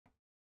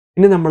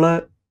ഇനി നമ്മൾ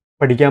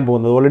പഠിക്കാൻ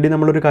പോകുന്നത് ഓൾറെഡി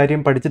നമ്മളൊരു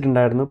കാര്യം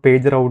പഠിച്ചിട്ടുണ്ടായിരുന്നു,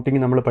 പേജ് റൗട്ടിങ്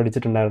നമ്മൾ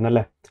പഠിച്ചിട്ടുണ്ടായിരുന്നു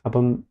അല്ലേ?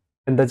 അപ്പം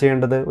എന്താ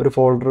ചെയ്യേണ്ടത്? ഒരു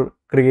ഫോൾഡർ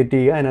ക്രിയേറ്റ്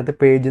ചെയ്യുക, അതിനകത്ത്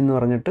പേജ് എന്ന്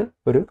പറഞ്ഞിട്ട്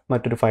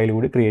മറ്റൊരു ഫയൽ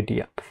കൂടി ക്രിയേറ്റ്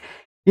ചെയ്യാം.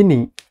 ഇനി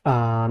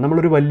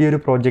നമ്മളൊരു വലിയൊരു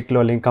പ്രോജക്റ്റിലോ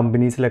അല്ലെങ്കിൽ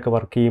കമ്പനീസിലൊക്കെ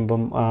വർക്ക്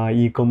ചെയ്യുമ്പം,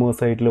 ഇ കൊമേഴ്സ്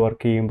സൈറ്റിൽ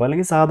വർക്ക് ചെയ്യുമ്പോൾ,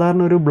 അല്ലെങ്കിൽ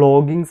സാധാരണ ഒരു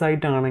ബ്ലോഗിങ്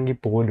സൈറ്റ് ആണെങ്കിൽ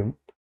പോലും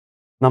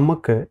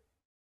നമുക്ക്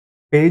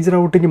പേജ്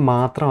റൗട്ടിങ്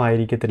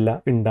മാത്രമായിരിക്കത്തില്ല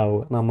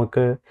ഉണ്ടാവുക.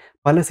 നമുക്ക്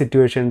പല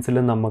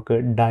സിറ്റുവേഷൻസിലും നമുക്ക്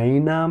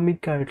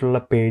ഡൈനാമിക് ആയിട്ടുള്ള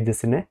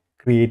പേജസിനെ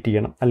ക്രിയേറ്റ്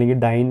ചെയ്യണം, അല്ലെങ്കിൽ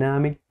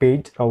ഡൈനാമിക്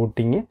പേജ്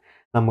റൗട്ടിങ്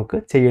നമുക്ക്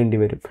ചെയ്യേണ്ടി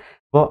വരും.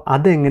 അപ്പോൾ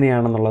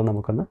അതെങ്ങനെയാണെന്നുള്ളത്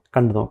നമുക്കൊന്ന്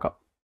കണ്ടു നോക്കാം.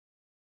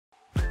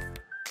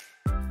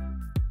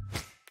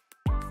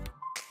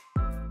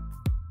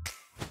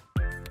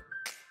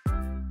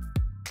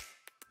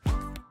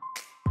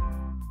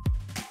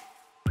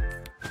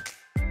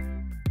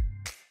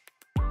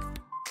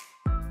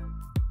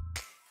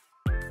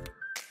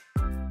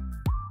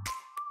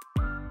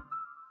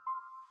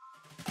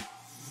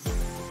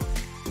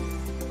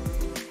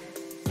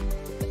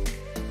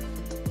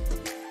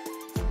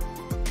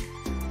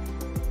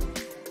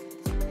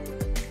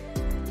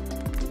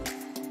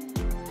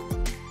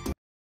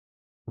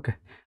 ഓക്കെ,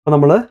 അപ്പോൾ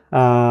നമ്മൾ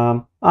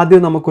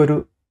ആദ്യം നമുക്കൊരു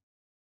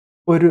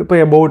ഇപ്പോൾ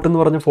എബൌട്ട് എന്ന്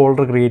പറഞ്ഞ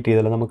ഫോൾഡർ ക്രിയേറ്റ്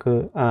ചെയ്തല്ലോ. നമുക്ക്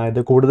ഇത്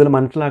കൂടുതൽ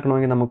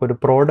മനസ്സിലാക്കണമെങ്കിൽ നമുക്കൊരു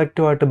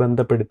പ്രോഡക്റ്റുമായിട്ട്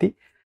ബന്ധപ്പെടുത്തി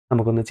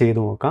നമുക്കൊന്ന് ചെയ്തു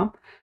നോക്കാം.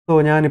 സോ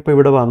ഞാനിപ്പോൾ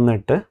ഇവിടെ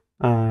വന്നിട്ട്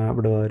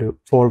ഇവിടെ ഒരു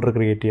ഫോൾഡർ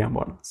ക്രിയേറ്റ് ചെയ്യാൻ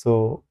പോകണം. സോ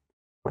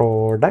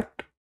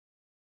പ്രോഡക്റ്റ്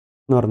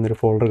എന്ന് പറഞ്ഞൊരു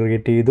ഫോൾഡർ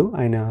ക്രിയേറ്റ് ചെയ്തു.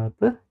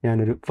 അതിനകത്ത്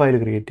ഞാനൊരു ഫയൽ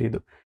ക്രിയേറ്റ്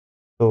ചെയ്തു.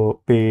 So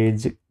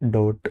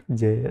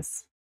page.js.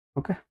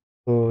 ഓക്കെ,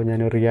 സോ ഞാൻ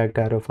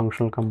റിയാക്ട് ആരോ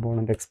ഫങ്ഷണൽ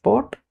കമ്പോണൻറ്റ്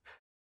എക്സ്പോർട്ട്.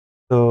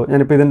 സോ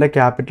ഞാനിപ്പോൾ ഇതിൻ്റെ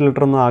ക്യാപിറ്റൽ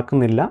ലെറ്റർ ഒന്നും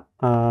ആക്കുന്നില്ല.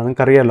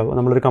 നിങ്ങൾക്കറിയാമല്ലോ,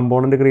 നമ്മളൊരു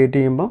കമ്പോണൻറ്റ് ക്രിയേറ്റ്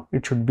ചെയ്യുമ്പോൾ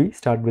it should be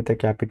start with a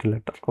capital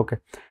letter. Okay,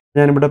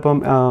 ഞാനിവിടെ ഇപ്പം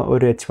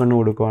ഒരു h1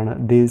 കൊടുക്കുവാണ്.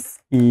 ദിസ്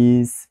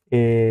ഈസ്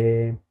എ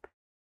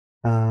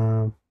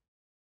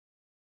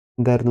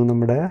എന്തായിരുന്നു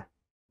നമ്മുടെ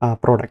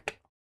പ്രോഡക്റ്റ്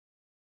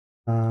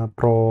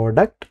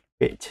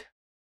പേജ്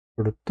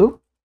കൊടുത്തു,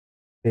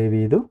 സേവ്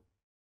ചെയ്തു.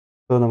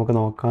 സോ നമുക്ക്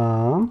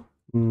നോക്കാം,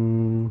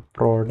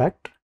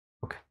 പ്രോഡക്റ്റ്.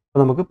 ഓക്കെ, അപ്പോൾ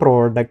നമുക്ക്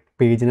പ്രോഡക്റ്റ്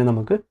പേജിനെ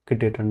നമുക്ക്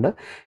കിട്ടിയിട്ടുണ്ട്.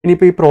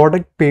 ഇനിയിപ്പോൾ ഈ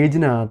പ്രോഡക്റ്റ്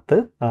പേജിനകത്ത്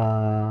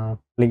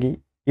അല്ലെങ്കിൽ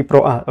ഈ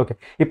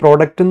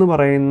പ്രോഡക്റ്റ് എന്ന്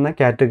പറയുന്ന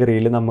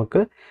കാറ്റഗറിയിൽ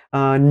നമുക്ക്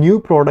ന്യൂ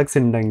പ്രോഡക്ട്സ്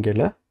ഉണ്ടെങ്കിൽ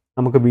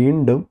നമുക്ക്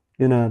വീണ്ടും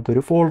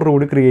ഇതിനകത്തൊരു ഫോൾഡർ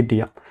കൂടി ക്രിയേറ്റ്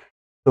ചെയ്യാം.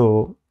 സോ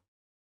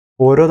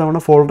ഓരോ തവണ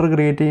ഫോൾഡർ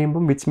ക്രിയേറ്റ്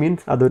ചെയ്യുമ്പം വിച്ച്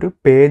മീൻസ് അതൊരു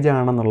പേജ്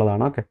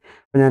ആണെന്നുള്ളതാണ്. ഓക്കെ,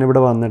 അപ്പോൾ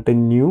ഞാനിവിടെ വന്നിട്ട്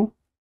ന്യൂ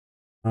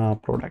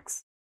പ്രോഡക്ട്സ്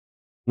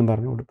എന്ന്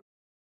പറഞ്ഞു കൊടുത്തു.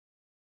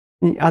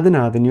 ഇനി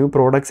അതിനകത്ത് ന്യൂ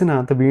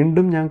പ്രോഡക്ട്സിനകത്ത്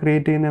വീണ്ടും ഞാൻ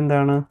ക്രിയേറ്റ് ചെയ്യുന്ന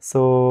എന്താണ്?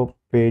 So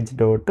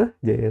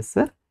page.js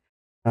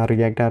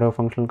react arrow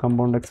functional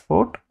component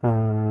export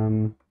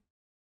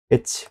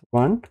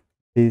h1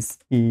 this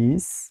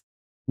is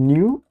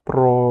new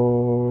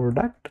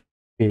product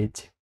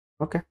page.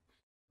 Okay,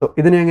 so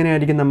ഇതിനെ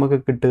എങ്ങനെയായിരിക്കും നമുക്ക്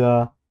കിട്ടുക?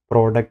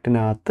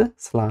 പ്രോഡക്റ്റിനകത്ത്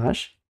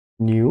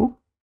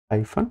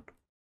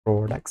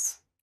 /new-products.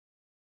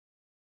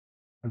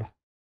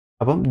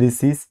 അപ്പം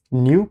this is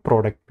new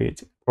product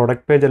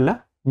page അല്ല,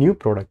 ന്യൂ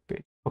പ്രോഡക്റ്റ്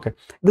പേജ്. ഓക്കെ,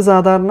 ഇത്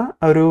സാധാരണ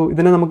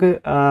ഇതിനെ നമുക്ക്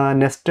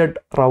നെസ്റ്റഡ്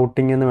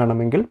റൗട്ടിംഗ് എന്ന്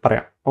വേണമെങ്കിൽ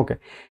പറയാം. ഓക്കെ,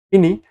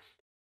 ഇനി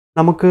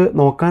നമുക്ക്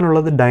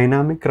നോക്കാനുള്ളത്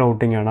ഡൈനാമിക്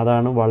റൗട്ടിംഗ് ആണ്.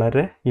 അതാണ്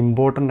വളരെ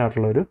ഇമ്പോർട്ടൻ്റ്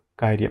ആയിട്ടുള്ളൊരു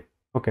കാര്യം.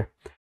 ഓക്കെ,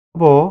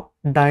 അപ്പോൾ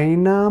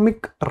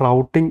ഡൈനാമിക്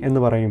റൗട്ടിംഗ്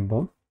എന്ന്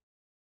പറയുമ്പം,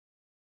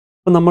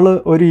 ഇപ്പോൾ നമ്മൾ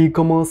ഒരു ഇ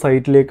കൊമേഴ്സ്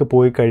സൈറ്റിലേക്ക്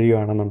പോയി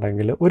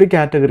കഴിയുകയാണെന്നുണ്ടെങ്കിൽ ഒരു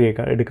കാറ്റഗറി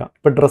എടുക്കാം.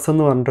 ഇപ്പോൾ ഡ്രസ്സ്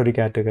എന്ന് പറഞ്ഞിട്ടൊരു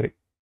കാറ്റഗറി.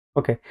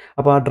 ഓക്കെ,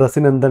 അപ്പോൾ ആ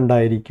ഡ്രസ്സിന്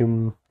എന്തുണ്ടായിരിക്കും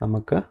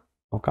നമുക്ക്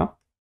നോക്കാം.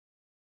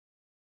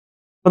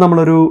 അപ്പോൾ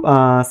നമ്മളൊരു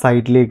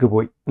സൈറ്റിലേക്ക്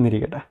പോയി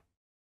എന്നിരിക്കട്ടെ.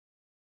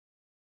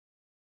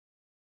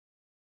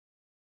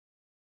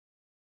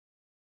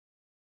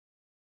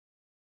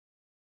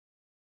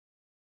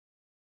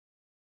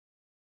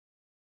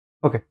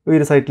 ഓക്കെ, ഈ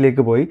ഒരു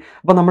സൈറ്റിലേക്ക് പോയി.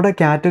 അപ്പോൾ നമ്മുടെ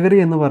കാറ്റഗറി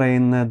എന്ന്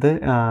പറയുന്നത്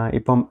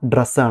ഇപ്പം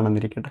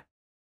ഡ്രസ്സാണെന്നിരിക്കട്ടെ.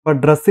 അപ്പോൾ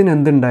ഡ്രസ്സിന്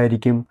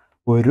എന്തുണ്ടായിരിക്കും?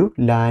 ഒരു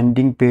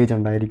ലാൻഡിങ് പേജ്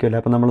ഉണ്ടായിരിക്കും അല്ലേ?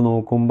 അപ്പോൾ നമ്മൾ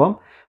നോക്കുമ്പം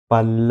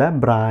പല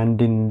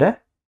ബ്രാൻഡിൻ്റെ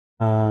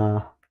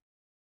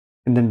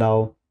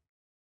എന്തുണ്ടാവും?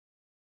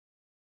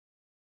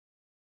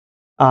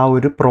 ആ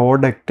ഒരു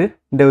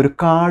പ്രോഡക്റ്റിൻ്റെ ഒരു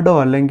കാർഡോ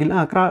അല്ലെങ്കിൽ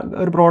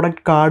ഒരു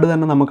പ്രോഡക്റ്റ് കാർഡ്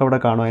തന്നെ നമുക്കവിടെ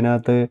കാണും.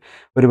 അതിനകത്ത്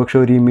ഒരുപക്ഷെ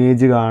ഒരു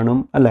ഇമേജ് കാണും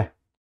അല്ലേ?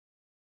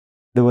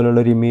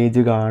 ഇതുപോലുള്ളൊരു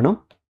ഇമേജ് കാണും,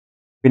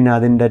 പിന്നെ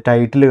അതിൻ്റെ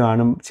ടൈറ്റിൽ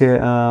കാണും,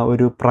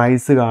 ഒരു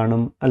പ്രൈസ്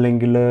കാണും,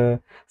 അല്ലെങ്കിൽ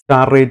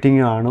സ്റ്റാർ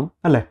റേറ്റിംഗ് കാണും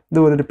അല്ലേ?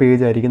 ഇതുപോലൊരു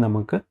പേജ് ആയിരിക്കും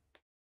നമുക്ക്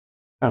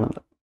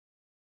കാണുന്നത്.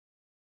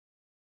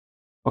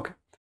 ഓക്കെ,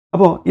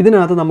 അപ്പോൾ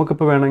ഇതിനകത്ത്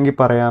നമുക്കിപ്പോൾ വേണമെങ്കിൽ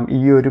പറയാം, ഈ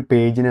ഒരു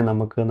പേജിനെ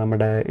നമുക്ക്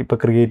നമ്മുടെ ഇപ്പോൾ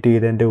ക്രിയേറ്റ്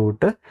ചെയ്തതിൻ്റെ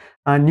കൂട്ട്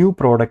ന്യൂ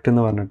പ്രോഡക്റ്റ്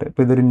എന്ന് പറഞ്ഞിട്ട്,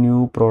 ഇപ്പോൾ ഇതൊരു ന്യൂ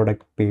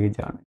പ്രോഡക്റ്റ്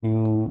പേജാണ്.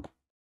 ന്യൂ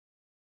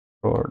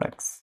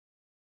പ്രോഡക്ട്സ്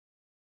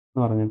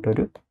എന്ന്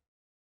പറഞ്ഞിട്ടൊരു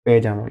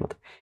പേജാണുള്ളത്.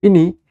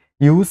 ഇനി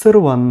യൂസർ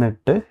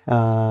വന്നിട്ട്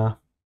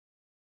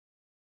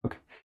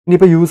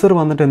ഇനിയിപ്പോൾ യൂസർ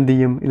വന്നിട്ട് എന്ത്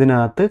ചെയ്യും?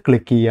 ഇതിനകത്ത്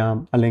ക്ലിക്ക് ചെയ്യാം,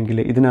 അല്ലെങ്കിൽ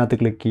ഇതിനകത്ത്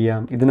ക്ലിക്ക്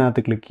ചെയ്യാം,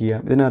 ഇതിനകത്ത് ക്ലിക്ക്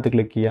ചെയ്യാം, ഇതിനകത്ത്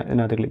ക്ലിക്ക് ചെയ്യാം,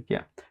 ഇതിനകത്ത് ക്ലിക്ക്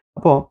ചെയ്യാം.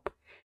 അപ്പോൾ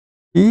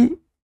ഈ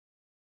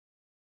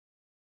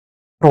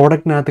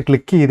പ്രോഡക്റ്റിനകത്ത്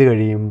ക്ലിക്ക് ചെയ്ത്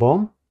കഴിയുമ്പോൾ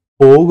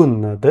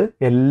പോകുന്നത്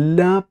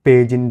എല്ലാ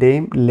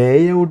പേജിൻ്റെയും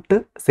ലേഔട്ട്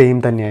സെയിം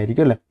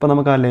തന്നെയായിരിക്കും അല്ലേ? അപ്പോൾ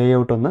നമുക്ക് ആ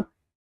ലേഔട്ട് ഒന്ന്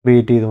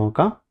ക്രിയേറ്റ് ചെയ്ത്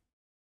നോക്കാം.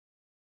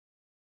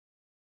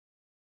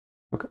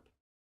 ഓക്കെ,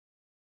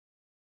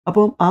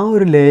 അപ്പം ആ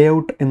ഒരു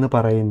ലേഔട്ട് എന്ന്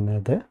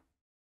പറയുന്നത്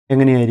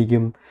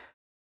എങ്ങനെയായിരിക്കും?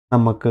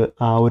 നമുക്ക്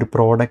ആ ഒരു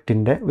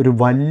പ്രോഡക്റ്റിൻ്റെ ഒരു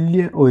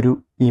വലിയ ഒരു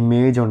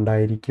ഇമേജ്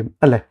ഉണ്ടായിരിക്കും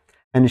അല്ലേ?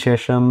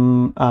 അതിനുശേഷം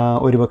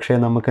ഒരുപക്ഷെ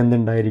നമുക്ക്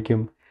എന്തുണ്ടായിരിക്കും?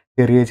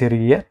 ചെറിയ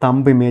ചെറിയ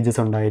തമ്പ്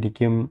ഇമേജസ്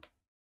ഉണ്ടായിരിക്കും.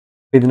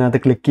 ഇതിനകത്ത്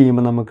ക്ലിക്ക്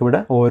ചെയ്യുമ്പോൾ നമുക്കിവിടെ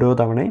ഓരോ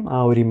തവണയും ആ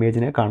ഒരു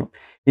ഇമേജിനെ കാണും.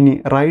 ഇനി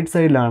റൈറ്റ്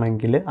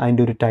സൈഡിലാണെങ്കിൽ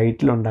അതിൻ്റെ ഒരു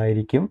ടൈറ്റിൽ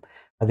ഉണ്ടായിരിക്കും,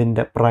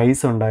 അതിൻ്റെ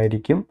പ്രൈസ്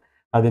ഉണ്ടായിരിക്കും,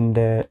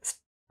 അതിൻ്റെ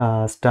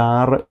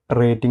സ്റ്റാർ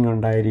റേറ്റിംഗ്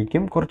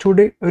ഉണ്ടായിരിക്കും.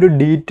 കുറച്ചുകൂടി ഒരു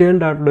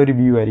ഡീറ്റെയിൽഡ് ആയിട്ടുള്ള ഒരു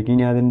വ്യൂ ആയിരിക്കും.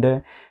 ഇനി അതിൻ്റെ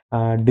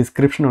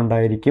ഡിസ്ക്രിപ്ഷൻ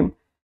ഉണ്ടായിരിക്കും,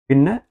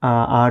 പിന്നെ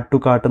ആഡ് ടു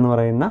കാർട്ട് എന്ന്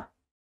പറയുന്ന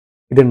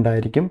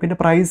ഇതുണ്ടായിരിക്കും, പിന്നെ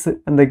പ്രൈസ്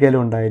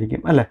എന്തൊക്കെയാലും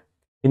ഉണ്ടായിരിക്കും അല്ലേ?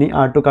 ഇനി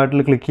ആഡ് ടു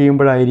കാർട്ടിൽ ക്ലിക്ക്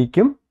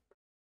ചെയ്യുമ്പോഴായിരിക്കും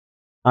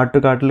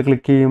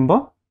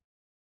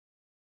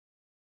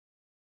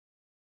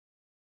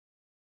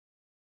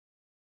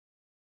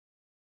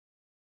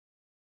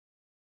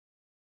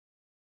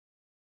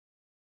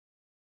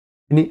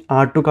ഇനി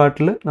ആഡ് ടു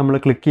കാർട്ടിൽ നമ്മൾ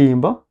ക്ലിക്ക്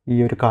ചെയ്യുമ്പോൾ ഈ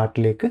ഒരു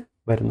കാർട്ടിലേക്ക്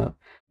വരുന്നത്.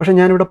 പക്ഷേ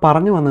ഞാനിവിടെ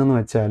പറഞ്ഞു വന്നതെന്ന്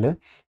വെച്ചാൽ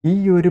ഈ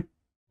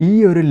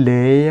ഒരു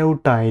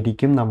ലേഔട്ട്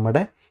ആയിരിക്കും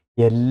നമ്മുടെ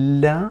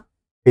എല്ലാ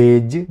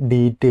പേജ്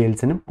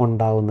ഡീറ്റെയിൽസിനും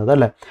ഉണ്ടാവുന്നത്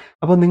അല്ലേ?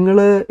 അപ്പോൾ നിങ്ങൾ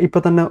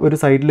ഇപ്പോൾ തന്നെ ഒരു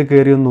സൈറ്റിൽ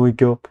കയറി ഒന്ന്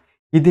നോക്കിക്കോ,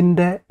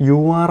 ഇതിൻ്റെ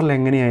URL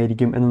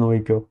എങ്ങനെയായിരിക്കും എന്ന്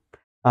നോക്കിക്കോ.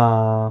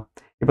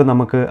 ഇപ്പം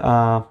നമുക്ക്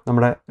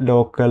നമ്മുടെ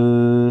ലോക്കൽ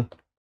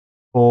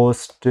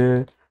ഹോസ്റ്റ്,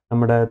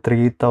 നമ്മുടെ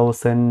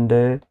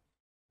 3000,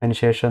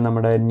 അതിനുശേഷം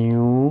നമ്മുടെ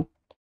ന്യൂ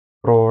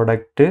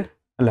പ്രോഡക്റ്റ്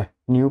അല്ലേ,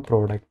 ന്യൂ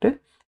പ്രോഡക്റ്റ്,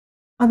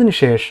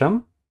 അതിനുശേഷം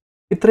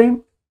ഇത്രയും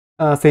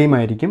സെയിം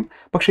ആയിരിക്കും.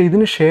 പക്ഷേ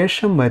ഇതിന്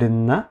ശേഷം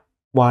വരുന്ന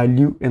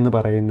വാല്യൂ എന്ന്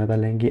പറയുന്നത്,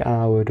 അല്ലെങ്കിൽ ആ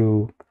ഒരു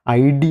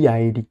ID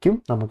ആയിരിക്കും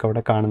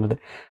നമുക്കവിടെ കാണുന്നത്.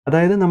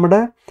 അതായത്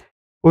നമ്മുടെ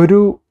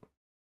ഒരു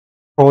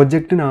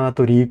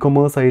പ്രോജക്റ്റിനകത്ത് ഒരു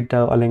ഇ-കൊമേഴ്സ്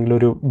സൈറ്റോ അല്ലെങ്കിൽ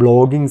ഒരു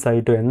ബ്ലോഗിങ്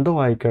സൈറ്റോ എന്തോ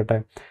ആയിക്കോട്ടെ,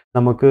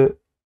 നമുക്ക്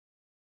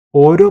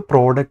ഓരോ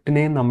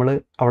പ്രോഡക്റ്റിനെയും നമ്മൾ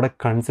അവിടെ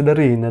കൺസിഡർ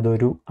ചെയ്യുന്നത്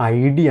ഒരു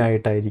ID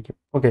ആയിട്ടായിരിക്കും.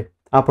 ഓക്കെ,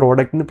 ആ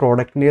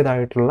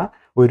പ്രോഡക്റ്റിൻ്റേതായിട്ടുള്ള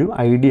ഒരു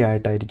ID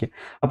ആയിട്ടായിരിക്കും.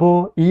 അപ്പോൾ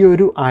ഈ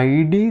ഒരു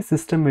ID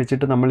സിസ്റ്റം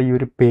വെച്ചിട്ട് നമ്മൾ ഈ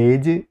ഒരു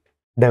പേജ്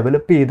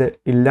ഡെവലപ്പ് ചെയ്ത്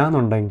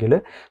ഇല്ലയെന്നുണ്ടെങ്കിൽ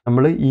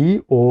നമ്മൾ ഈ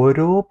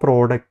ഓരോ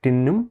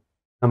പ്രോഡക്റ്റിനും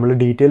നമ്മൾ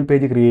ഡീറ്റെയിൽ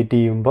പേജ് ക്രിയേറ്റ്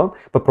ചെയ്യുമ്പോൾ,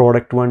 ഇപ്പോൾ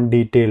product 1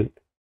 detail,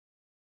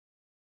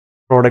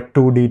 product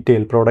 2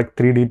 detail, product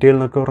 3 detail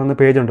എന്നൊക്കെ പറയുന്ന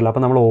പേജ് ഉണ്ടല്ലോ.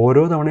 അപ്പോൾ നമ്മൾ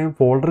ഓരോ തവണയും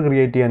ഫോൾഡർ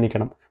ക്രിയേറ്റ് ചെയ്യാൻ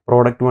നിൽക്കണം.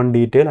 പ്രോഡക്റ്റ് 1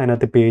 ഡീറ്റെയിൽ,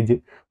 അതിനകത്ത് പേജ്,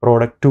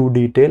 പ്രോഡക്റ്റ് 2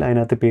 ഡീറ്റെയിൽ,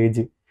 അതിനകത്ത്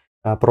പേജ്,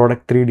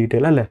 പ്രോഡക്റ്റ് 3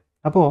 ഡീറ്റെയിൽ അല്ലേ?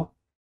 അപ്പോൾ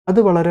അത്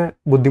വളരെ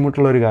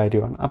ബുദ്ധിമുട്ടുള്ള ഒരു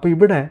കാര്യമാണ്. അപ്പോൾ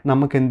ഇവിടെ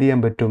നമുക്ക് എന്ത് ചെയ്യാൻ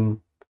പറ്റും?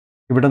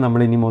 ഇവിടെ നമ്മൾ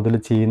ഇനി മുതൽ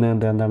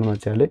ചെയ്യുന്നത് എന്താണെന്ന്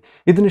വെച്ചാൽ,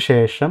 ഇതിന്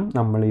ശേഷം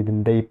നമ്മൾ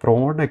ഇതിൻ്റെ ഈ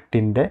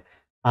പ്രോഡക്റ്റിൻ്റെ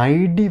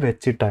ID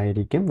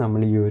വെച്ചിട്ടായിരിക്കും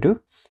നമ്മൾ ഈ ഒരു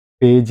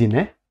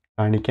പേജിനെ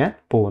കാണിക്കാൻ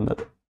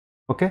പോകുന്നത്.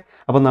 ഓക്കെ,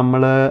 അപ്പോൾ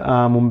നമ്മൾ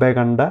മുമ്പേ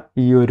കണ്ട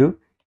ഈ ഒരു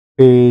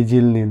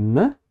പേജിൽ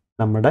നിന്ന്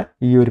നമ്മുടെ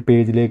ഈ ഒരു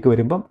പേജിലേക്ക്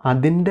വരുമ്പം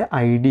അതിൻ്റെ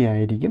ID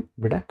ആയിരിക്കും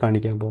ഇവിടെ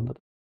കാണിക്കാൻ പോകുന്നത്.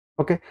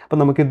 ഓക്കെ, അപ്പോൾ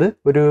നമുക്കിത്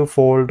ഒരു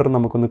ഫോൾഡർ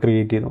നമുക്കൊന്ന്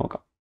ക്രിയേറ്റ് ചെയ്ത്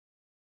നോക്കാം.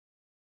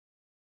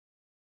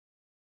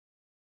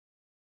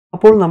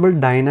 അപ്പോൾ നമ്മൾ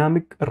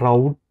ഡൈനാമിക്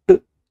റൗട്ട്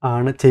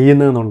ആണ്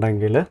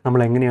ചെയ്യുന്നതെന്നുണ്ടെങ്കിൽ നമ്മൾ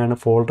എങ്ങനെയാണ്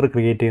ഫോൾഡർ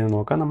ക്രിയേറ്റ് ചെയ്യുന്നത്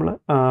നോക്കാം. നമ്മൾ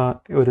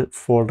ഒരു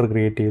ഫോൾഡർ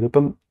ക്രിയേറ്റ് ചെയ്തു.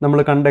 ഇപ്പം നമ്മൾ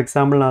കണ്ട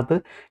എക്സാമ്പിളിനകത്ത്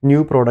ന്യൂ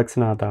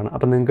പ്രോഡക്ട്സിനകത്താണ്.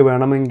 അപ്പം നിങ്ങൾക്ക്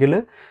വേണമെങ്കിൽ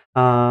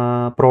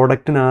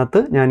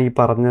പ്രോഡക്റ്റിനകത്ത് ഞാൻ ഈ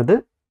പറഞ്ഞത്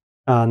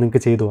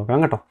നിങ്ങൾക്ക് ചെയ്തു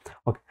നോക്കാം കേട്ടോ.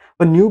 ഓക്കെ,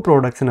 അപ്പോൾ ന്യൂ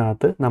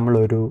പ്രോഡക്ട്സിനകത്ത്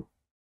നമ്മളൊരു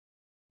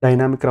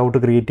ഡൈനാമിക് റൗട്ട്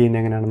ക്രിയേറ്റ്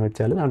ചെയ്യുന്നത് എങ്ങനെയാണെന്ന്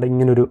വെച്ചാൽ, അവിടെ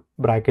ഇങ്ങനൊരു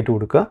ബ്രാക്കറ്റ്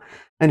കൊടുക്കുക.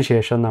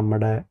 അതിനുശേഷം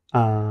നമ്മുടെ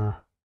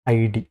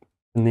ID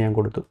എന്ന് ഞാൻ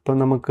കൊടുത്തു. ഇപ്പം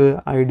നമുക്ക്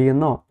ID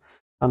എന്നോ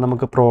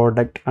നമുക്ക്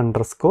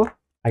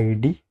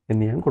product_ID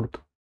എന്ന് ഞാൻ കൊടുത്തു.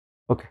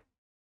 ഓക്കെ,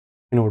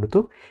 ഇങ്ങനെ കൊടുത്തു.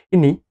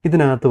 ഇനി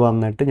ഇതിനകത്ത്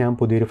വന്നിട്ട് ഞാൻ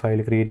പുതിയൊരു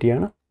ഫയൽ ക്രിയേറ്റ്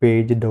ചെയ്യാണ്,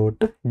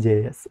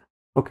 page.js.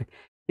 ഓക്കെ,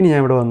 ഇനി ഞാൻ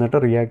ഇവിടെ വന്നിട്ട്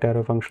react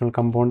arrow functional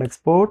component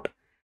export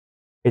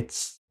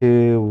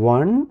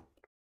h1,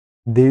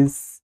 this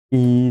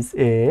is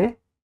a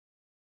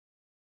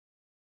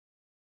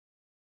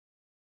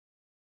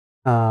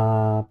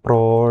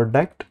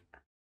product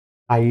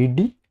ID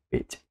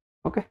page.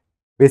 Okay,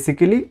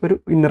 basically ഒരു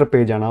ഇന്നർ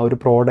പേജാണ്, ആ ഒരു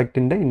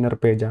പ്രോഡക്റ്റിൻ്റെ ഇന്നർ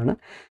പേജാണ്.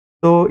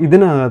 സോ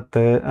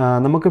ഇതിനകത്ത്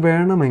നമുക്ക്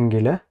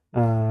വേണമെങ്കിൽ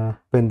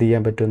ഇപ്പം എന്ത്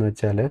ചെയ്യാൻ പറ്റുമെന്ന്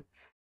വെച്ചാൽ,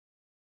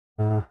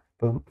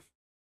 ഇപ്പം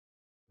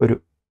ഒരു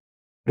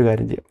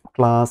കാര്യം ചെയ്യാം.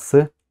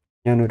 ക്ലാസ്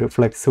ഞാനൊരു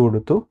ഫ്ലെക്സ്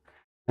കൊടുത്തു.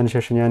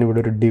 അതിനുശേഷം ഞാനിവിടെ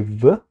ഒരു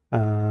div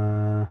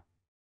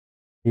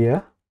here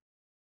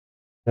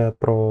the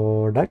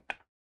product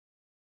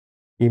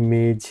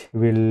image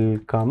will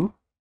come.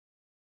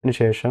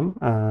 അതിനുശേഷം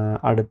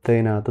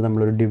അടുത്തതിനകത്ത്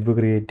നമ്മളൊരു div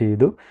ക്രിയേറ്റ്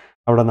ചെയ്തു.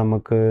 അവിടെ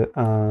നമുക്ക്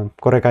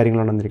കുറേ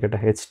കാര്യങ്ങളുണ്ടെന്നിരിക്കട്ടെ.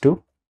 h2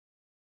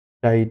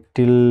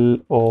 title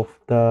of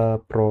the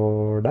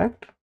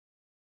product,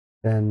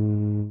 then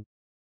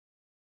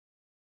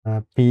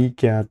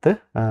P-ക്കകത്ത്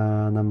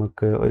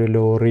നമുക്ക് ഒരു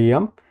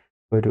ലോറിയം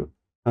ഒരു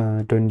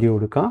 20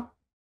 കൊടുക്കാം.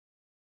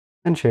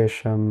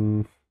 അതിനുശേഷം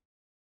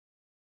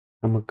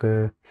നമുക്ക്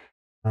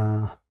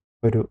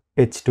ഒരു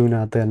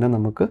h2-നകത്ത് തന്നെ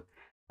നമുക്ക്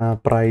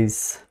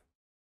പ്രൈസ്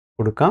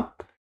കൊടുക്കാം.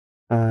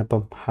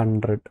 ഇപ്പം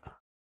 100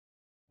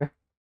 ഓക്കെ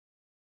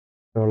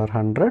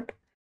 $100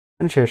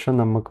 അതിനുശേഷം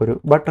നമുക്കൊരു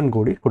ബട്ടൺ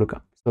കൂടി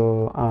കൊടുക്കാം so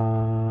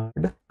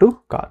add to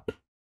cart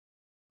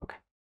okay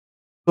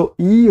so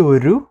ഈ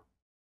ഒരു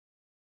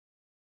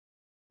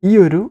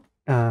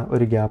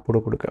ഗ്യാപ്പ്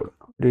കൂടെ കൊടുക്കാം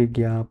ഒരു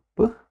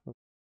gap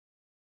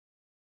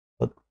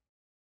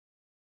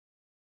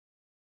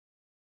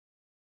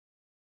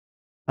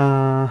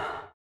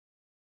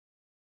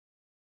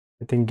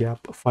I think gap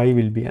 5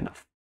 will be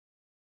enough.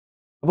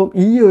 അപ്പം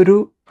ഈ ഒരു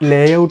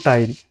ലേഔട്ട്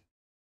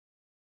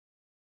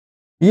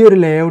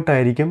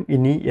ആയിരിക്കും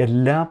ഇനി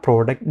എല്ലാ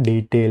പ്രോഡക്റ്റ്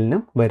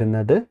ഡീറ്റെയിലിനും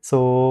വരുന്നത് സോ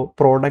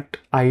പ്രോഡക്റ്റ്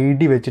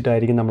ID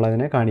വെച്ചിട്ടായിരിക്കും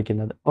നമ്മളതിനെ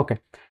കാണിക്കുന്നത് ഓക്കെ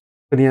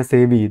ഇത് ഞാൻ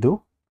സേവ് ചെയ്തു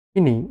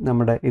ഇനി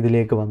നമ്മുടെ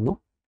ഇതിലേക്ക് വന്നു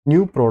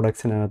ന്യൂ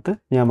പ്രോഡക്ട്സിനകത്ത്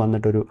ഞാൻ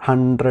വന്നിട്ടൊരു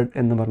 100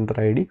 എന്ന്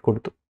പറഞ്ഞിട്ടൊരു ID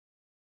കൊടുത്തു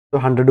സോ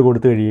 100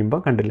 കൊടുത്തു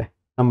കഴിയുമ്പോൾ കണ്ടില്ലേ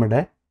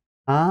നമ്മുടെ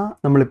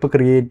നമ്മളിപ്പോൾ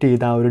ക്രിയേറ്റ്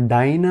ചെയ്ത ആ ഒരു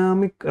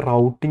ഡൈനാമിക്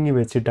റൗട്ടിങ്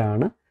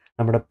വെച്ചിട്ടാണ്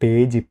നമ്മുടെ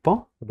പേജ് ഇപ്പോൾ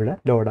ഇവിടെ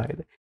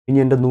ലോഡായത് ഇനി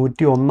എൻ്റെ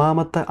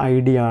 101ാമത്തെ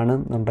ID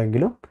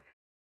ആണെന്നുണ്ടെങ്കിലും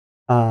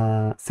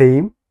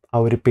സെയിം ആ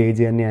ഒരു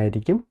പേജ് തന്നെ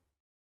ആയിരിക്കും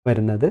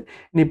വരുന്നത്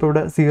ഇനിയിപ്പോൾ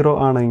ഇവിടെ 0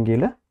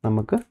 ആണെങ്കിൽ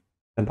നമുക്ക്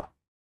എന്താ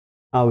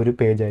ആ ഒരു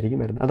പേജ് ആയിരിക്കും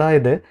വരുന്നത്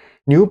അതായത്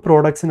ന്യൂ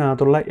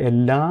പ്രോഡക്ട്സിനകത്തുള്ള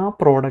എല്ലാ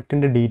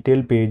പ്രോഡക്റ്റിൻ്റെ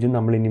ഡീറ്റെയിൽ പേജും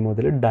നമ്മൾ ഇനി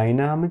മുതൽ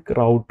ഡൈനാമിക്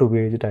റൗട്ട്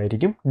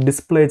ഉപയോഗിച്ചിട്ടായിരിക്കും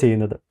ഡിസ്പ്ലേ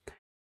ചെയ്യുന്നത്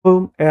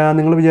അപ്പം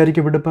നിങ്ങൾ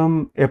വിചാരിക്കും ഇവിടെ ഇപ്പം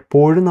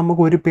എപ്പോഴും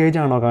നമുക്ക് ഒരു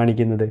പേജാണോ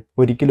കാണിക്കുന്നത്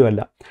ഒരിക്കലും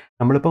അല്ല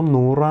നമ്മളിപ്പം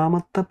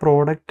 100ാമത്തെ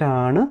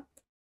പ്രോഡക്റ്റാണ്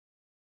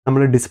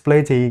നമ്മൾ ഡിസ്പ്ലേ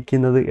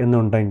ചെയ്യിക്കുന്നത്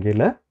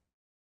എന്നുണ്ടെങ്കിൽ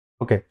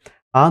ഓക്കെ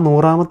ആ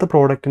 100ാമത്തെ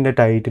പ്രോഡക്റ്റിൻ്റെ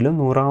ടൈറ്റിലും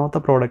 100ാമത്തെ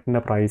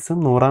പ്രോഡക്റ്റിൻ്റെ പ്രൈസും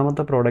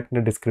 100ാമത്തെ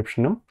പ്രോഡക്റ്റിൻ്റെ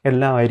ഡിസ്ക്രിപ്ഷനും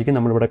എല്ലാം ആയിരിക്കും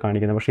നമ്മളിവിടെ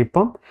കാണിക്കുന്നത് പക്ഷേ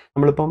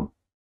നമ്മളിപ്പം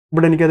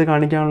ഇവിടെ എനിക്കത്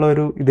കാണിക്കാനുള്ള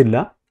ഒരു ഇതില്ല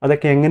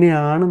അതൊക്കെ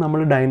എങ്ങനെയാണ് നമ്മൾ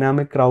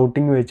ഡൈനാമിക്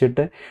റൗട്ടിങ്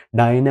വെച്ചിട്ട്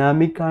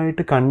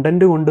ഡൈനാമിക്കായിട്ട്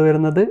കണ്ടൻറ്റ്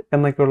കൊണ്ടുവരുന്നത്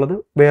എന്നൊക്കെ ഉള്ളത്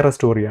വേറെ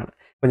സ്റ്റോറിയാണ്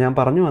അപ്പോൾ ഞാൻ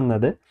പറഞ്ഞു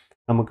വന്നത്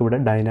നമുക്കിവിടെ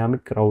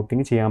ഡൈനാമിക്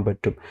റൗട്ടിങ് ചെയ്യാൻ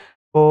പറ്റും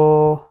അപ്പോൾ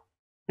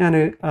ഞാൻ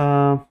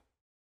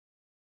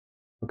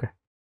ഓക്കെ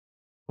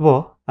അപ്പോൾ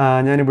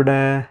ഞാനിവിടെ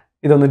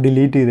ഇതൊന്ന്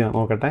ഡിലീറ്റ് ചെയ്ത്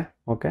നോക്കട്ടെ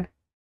ഓക്കെ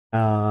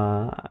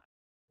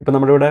ഇപ്പോൾ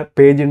നമ്മുടെ ഇവിടെ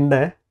പേജ് ഉണ്ട്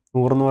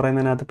 100 എന്ന്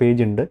പറയുന്നതിനകത്ത്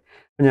പേജ് ഉണ്ട്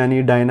അപ്പോൾ ഞാൻ ഈ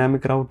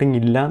ഡൈനാമിക് റൗട്ടിങ്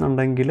ഇല്ല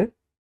എന്നുണ്ടെങ്കിൽ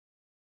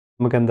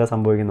നമുക്ക് എന്താ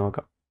സംഭവിക്കുന്നത്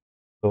നോക്കാം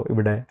സോ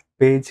ഇവിടെ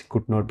page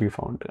could not be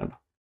found കണ്ടോ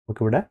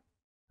നമുക്കിവിടെ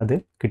അത്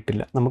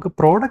കിട്ടില്ല നമുക്ക്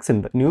പ്രോഡക്ട്സ്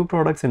ഉണ്ട് ന്യൂ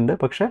പ്രോഡക്ട്സ് ഉണ്ട്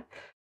പക്ഷേ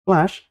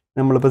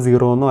നമ്മളിപ്പോൾ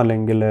 0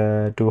 അല്ലെങ്കിൽ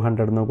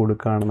 200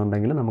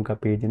 കൊടുക്കുകയാണെന്നുണ്ടെങ്കിൽ നമുക്ക് ആ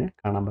പേജിനെ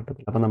കാണാൻ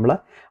പറ്റത്തില്ല അപ്പോൾ നമ്മൾ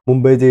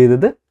മുമ്പേ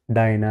ചെയ്തത്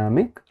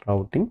ഡൈനാമിക്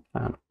റൗട്ടിംഗ്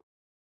ആണ്